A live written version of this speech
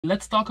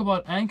Let's talk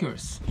about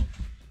anchors.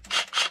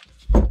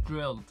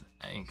 Drilled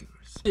anchors.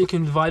 You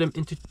can divide them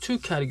into two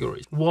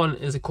categories. One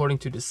is according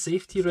to the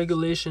safety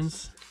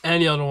regulations,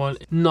 and the other one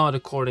not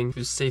according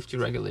to safety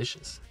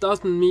regulations.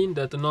 Doesn't mean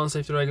that the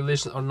non-safety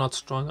regulations are not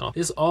strong enough.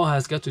 This all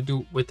has got to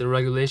do with the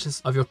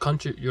regulations of your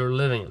country you're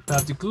living in. You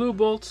have the glue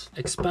bolts,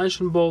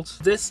 expansion bolts,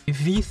 this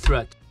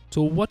V-thread.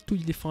 So what do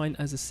you define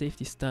as a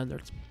safety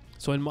standard?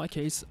 So in my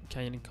case,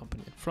 Canadian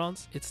company in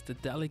France, it's the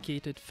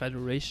delegated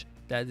federation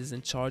that is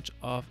in charge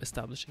of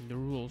establishing the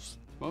rules.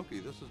 Smokey,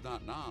 this is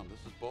not NAM, this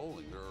is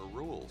bowling. There are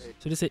rules.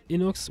 So they say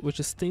inox, which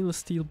is stainless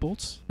steel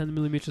bolts, 10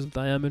 millimeters of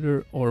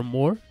diameter or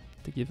more,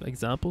 to give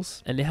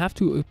examples. And they have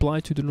to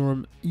apply to the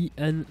norm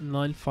EN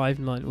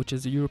 959, which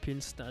is the European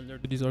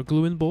standard. These are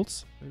glue-in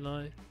bolts.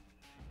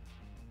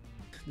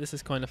 This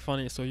is kind of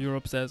funny. So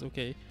Europe says,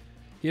 okay,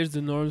 here's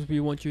the norms we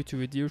want you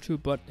to adhere to,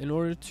 but in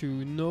order to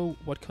know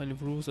what kind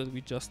of rules that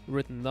we just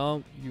written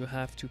down, you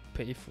have to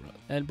pay for it.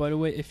 And by the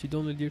way, if you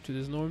don't adhere to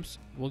these norms,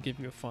 we'll give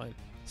you a fine.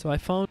 So I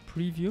found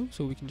preview,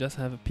 so we can just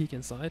have a peek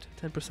inside.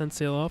 10%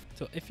 sale off.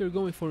 So if you're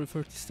going for a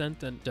 30 cent,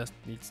 then just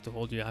needs to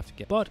hold, you have to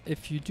get. But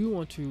if you do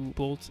want to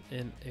bolt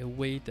in a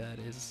way that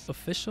is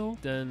official,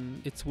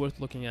 then it's worth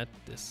looking at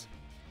this.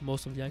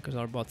 Most of the anchors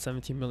are about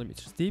 17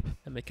 millimeters deep,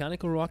 and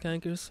mechanical rock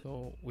anchors,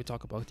 so we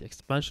talk about the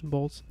expansion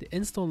bolts. The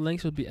install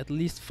length should be at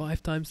least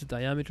 5 times the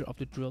diameter of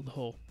the drilled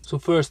hole. So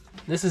first,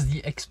 this is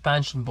the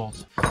expansion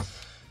bolt.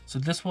 So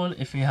this one,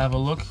 if you have a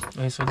look,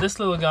 okay, so this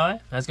little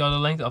guy has got a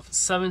length of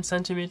 7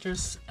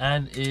 centimeters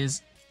and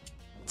is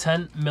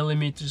 10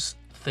 millimeters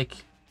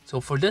thick.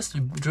 So for this,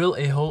 you drill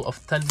a hole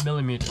of 10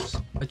 millimeters,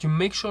 but you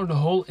make sure the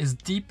hole is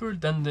deeper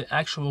than the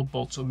actual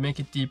bolt, so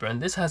make it deeper.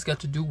 And this has got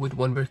to do with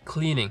when we're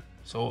cleaning.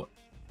 So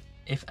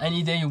if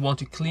any day you want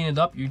to clean it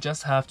up, you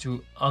just have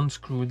to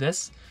unscrew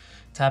this,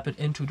 tap it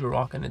into the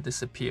rock, and it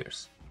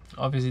disappears.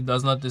 Obviously it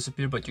does not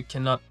disappear, but you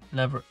cannot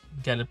never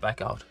get it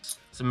back out.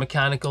 It's a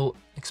mechanical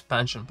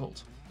expansion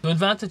bolt. The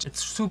advantage,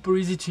 it's super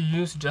easy to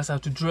use. You just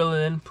have to drill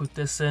it in, put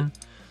this in,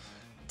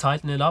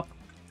 tighten it up,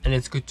 and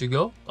it's good to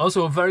go.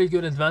 Also, a very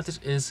good advantage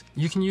is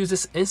you can use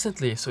this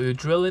instantly. So you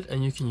drill it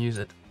and you can use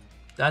it.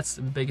 That's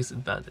the biggest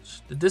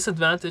advantage. The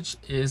disadvantage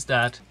is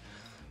that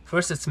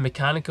first, it's a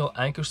mechanical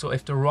anchor, so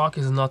if the rock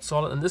is not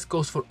solid, and this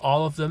goes for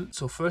all of them,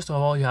 so first of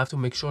all, you have to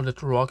make sure that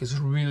the rock is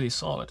really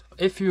solid.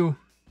 If you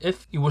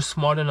were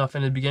smart enough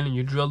in the beginning,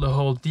 you drill the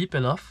hole deep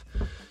enough,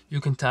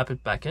 you can tap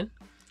it back in,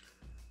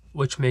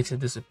 which makes it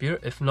disappear.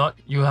 If not,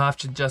 you have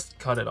to just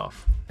cut it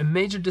off. A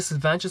major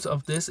disadvantage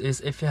of this is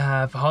if you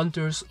have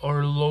hunters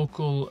or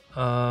local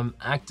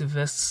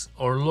activists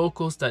or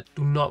locals that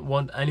do not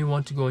want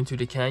anyone to go into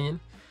the canyon.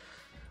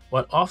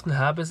 What often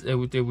happens, they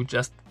would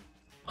just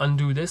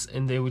undo this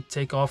and they would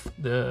take off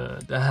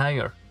the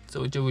hanger.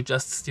 So they would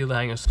just steal the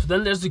hanger. So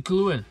then there's the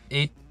glue-in,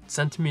 8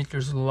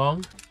 centimeters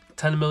long,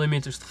 10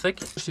 millimeters thick.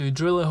 So you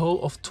drill a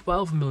hole of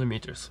 12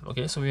 millimeters.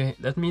 Okay, so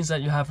that means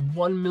that you have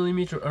 1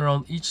 millimeter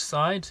around each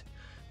side.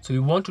 So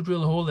you want to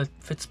drill a hole that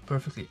fits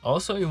perfectly.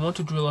 Also, you want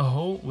to drill a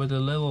hole with a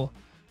little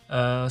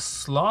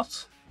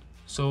slot.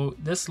 So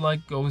this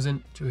like goes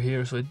into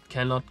here, so it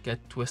cannot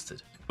get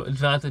twisted.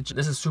 Advantage,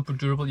 this is super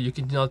durable. You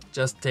cannot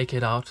just take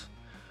it out.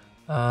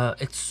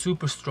 It's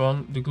super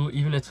strong. The glue,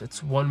 even if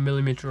it's 1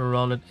 millimeter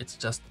around it, it's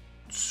just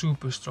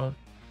super strong.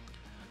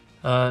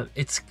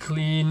 It's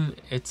clean,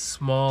 it's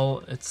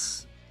small,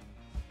 it's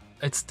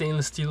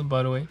stainless steel,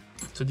 by the way.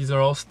 So these are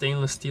all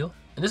stainless steel.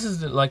 And this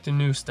is like the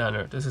new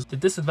standard. This is the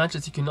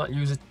disadvantage, you cannot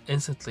use it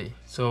instantly.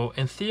 So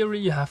in theory,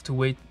 you have to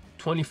wait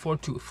 24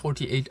 to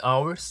 48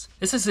 hours.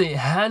 This is a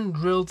hand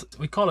drilled,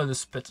 we call it a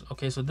spit.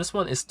 Okay, so this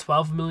one is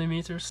 12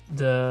 millimeters.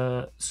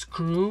 The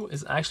screw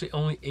is actually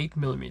only 8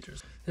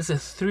 millimeters. This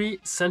is 3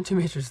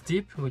 centimeters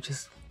deep, which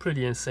is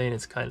pretty insane.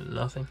 It's kind of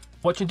nothing.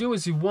 What you do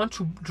is you want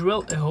to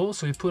drill a hole,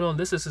 so you put on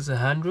this. This is a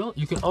hand drill.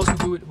 You can also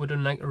do it with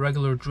a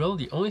regular drill.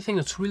 The only thing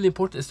that's really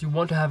important is you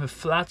want to have a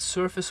flat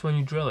surface when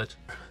you drill it.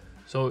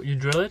 So you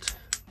drill it,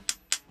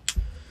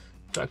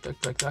 tuck, tuck,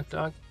 tuck, tuck,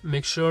 tuck.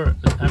 Make sure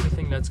that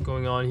everything that's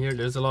going on here,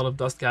 there's a lot of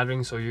dust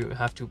gathering, so you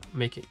have to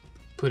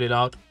put it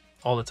out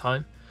all the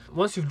time.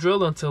 Once you've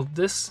drilled until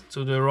this,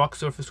 so the rock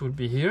surface would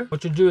be here,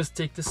 what you do is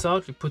take this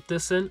out, you put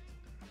this in,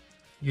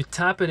 you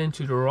tap it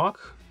into the rock.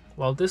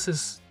 While this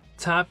is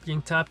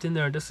being tapped in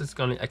there, this is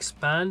going to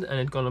expand and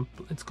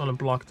it's gonna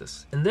block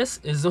this. And this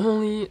is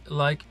only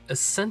like a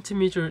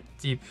centimeter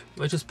deep,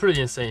 which is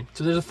pretty insane.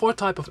 So there's a 4th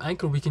type of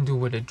anchor we can do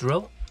with a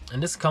drill,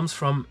 and this comes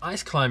from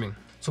ice climbing.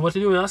 So what they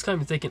do in ice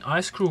climbing is take an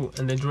ice screw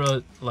and they drill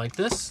it like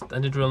this,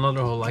 then they drill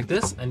another hole like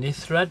this, and they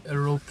thread a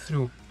rope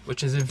through,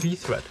 which is a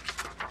V-thread.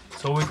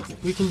 So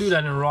we can do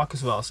that in rock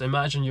as well. So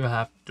imagine you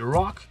have the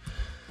rock,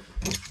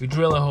 you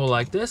drill a hole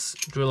like this,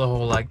 drill a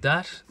hole like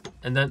that,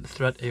 and then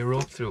thread a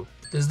rope through.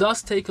 This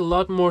does take a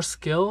lot more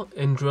skill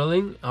in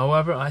drilling.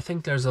 However, I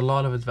think there's a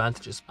lot of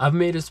advantages. I've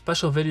made a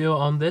special video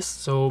on this,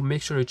 so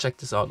make sure you check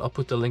this out. I'll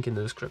put the link in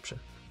the description.